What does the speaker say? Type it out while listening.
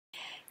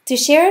To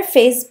share a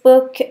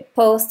Facebook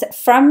post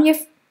from your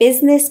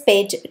business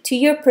page to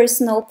your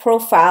personal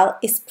profile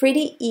is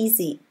pretty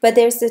easy, but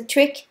there's a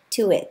trick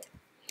to it.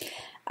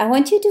 I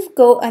want you to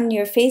go on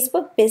your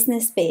Facebook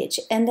business page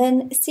and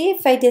then see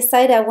if I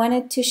decide I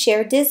wanted to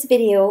share this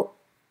video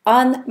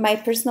on my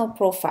personal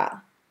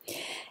profile.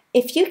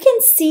 If you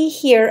can see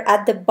here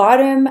at the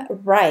bottom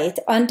right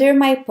under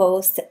my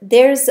post,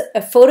 there's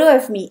a photo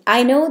of me.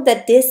 I know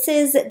that this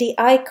is the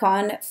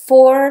icon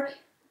for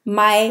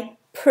my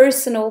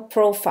personal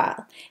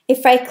profile.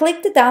 If I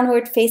click the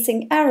downward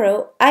facing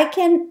arrow, I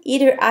can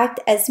either act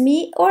as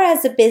me or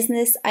as a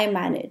business I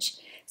manage.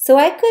 So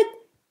I could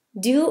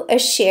do a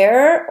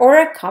share or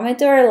a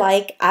comment or a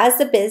like as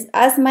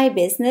my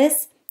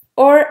business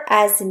or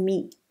as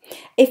me.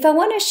 If I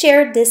want to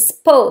share this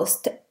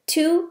post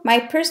to my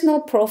personal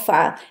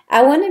profile,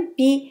 I want to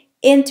be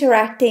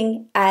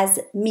interacting as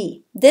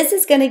me. This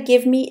is going to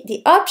give me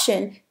the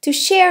option to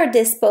share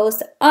this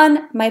post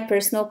on my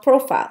personal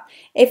profile.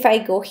 If I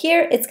go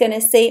here, it's going to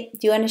say,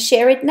 do you want to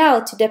share it now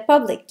to the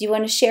public? Do you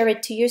want to share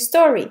it to your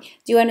story?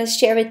 Do you want to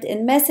share it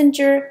in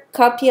Messenger,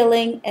 copy a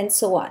link, and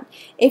so on?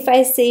 If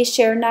I say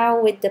share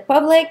now with the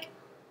public,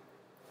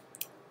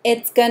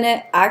 it's going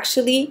to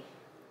actually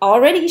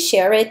already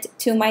share it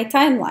to my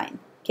timeline,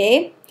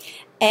 okay?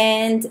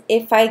 And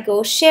if I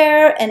go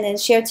share and then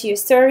share to your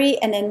story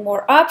and then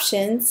more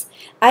options,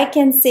 I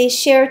can say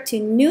share to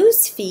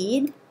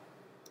newsfeed,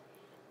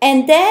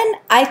 and then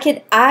I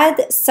could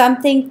add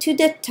something to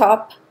the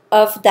top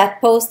of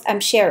that post I'm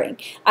sharing.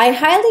 I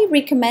highly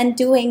recommend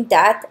doing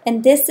that,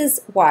 and this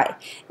is why.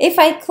 If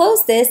I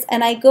close this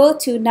and I go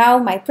to now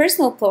my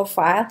personal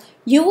profile,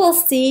 you will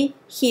see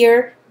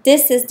here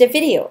this is the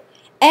video.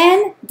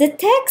 And the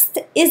text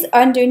is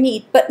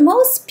underneath, but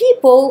most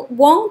people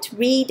won't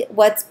read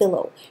what's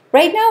below.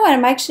 Right now,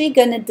 I'm actually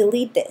going to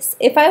delete this.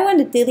 If I want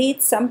to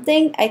delete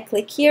something, I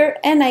click here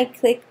and I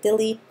click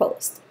delete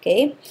post,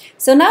 okay?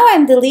 So now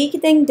I'm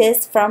deleting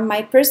this from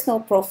my personal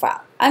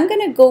profile. I'm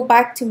going to go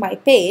back to my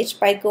page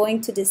by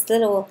going to this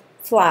little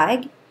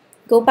flag,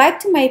 go back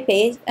to my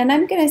page, and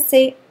I'm going to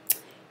say,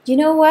 you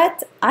know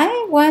what?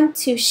 I want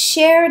to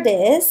share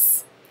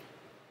this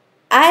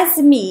as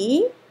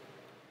me,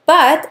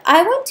 but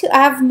I want to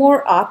have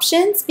more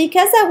options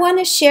because I want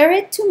to share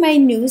it to my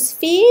news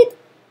feed.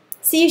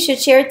 See, you should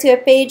share it to a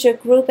page, a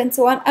group, and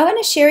so on. I want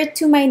to share it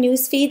to my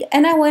news feed,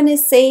 and I want to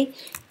say,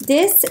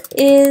 this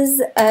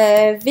is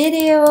a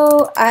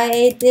video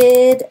I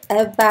did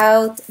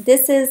about,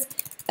 this is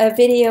a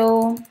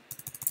video,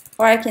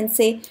 or I can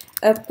say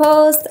a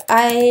post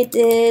I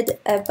did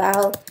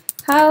about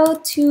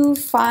how to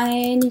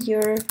find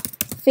your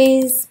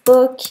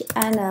Facebook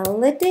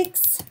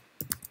analytics.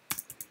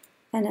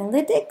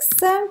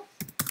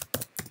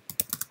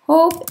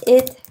 Hope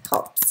it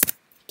helps.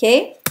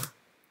 Okay,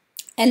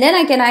 and then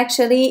I can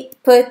actually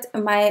put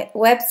my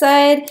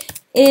website.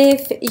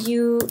 If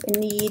you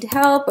need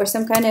help or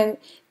some kind of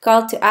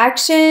call to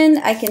action,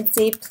 I can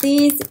say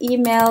please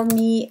email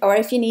me, or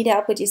if you need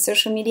help with your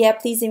social media,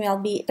 please email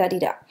me,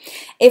 da-da-da.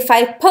 If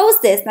I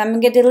post this, I'm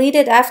going to delete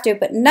it after,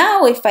 but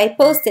now if I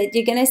post it,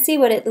 you're going to see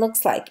what it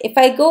looks like. If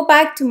I go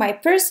back to my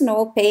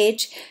personal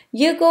page,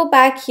 you go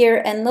back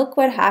here and look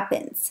what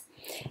happens.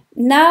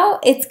 Now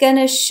it's going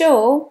to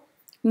show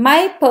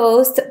my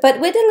post, but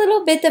with a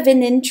little bit of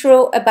an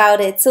intro about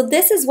it. So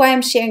this is why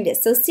I'm sharing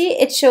this. So see,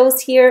 it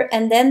shows here,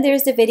 and then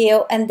there's the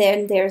video, and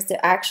then there's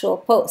the actual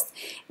post.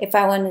 If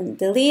I want to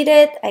delete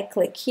it, I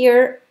click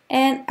here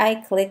and I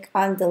click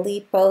on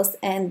delete post,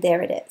 and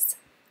there it is.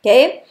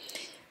 Okay,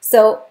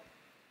 so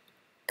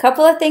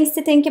couple of things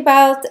to think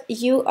about.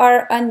 You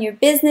are on your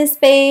business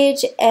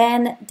page,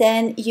 and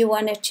then you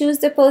want to choose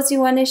the post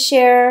you want to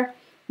share.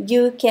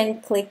 You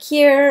can click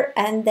here,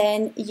 and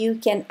then you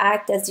can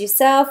act as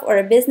yourself or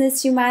a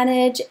business you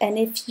manage. And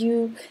if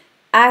you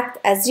act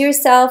as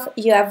yourself,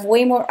 you have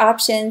way more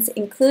options,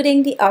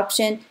 including the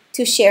option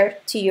to share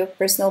to your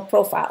personal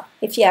profile.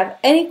 If you have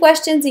any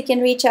questions, you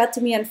can reach out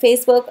to me on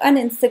Facebook, on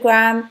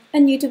Instagram,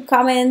 on YouTube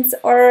comments,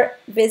 or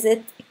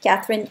visit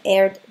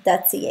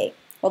catherineaird.ca.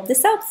 Hope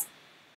this helps.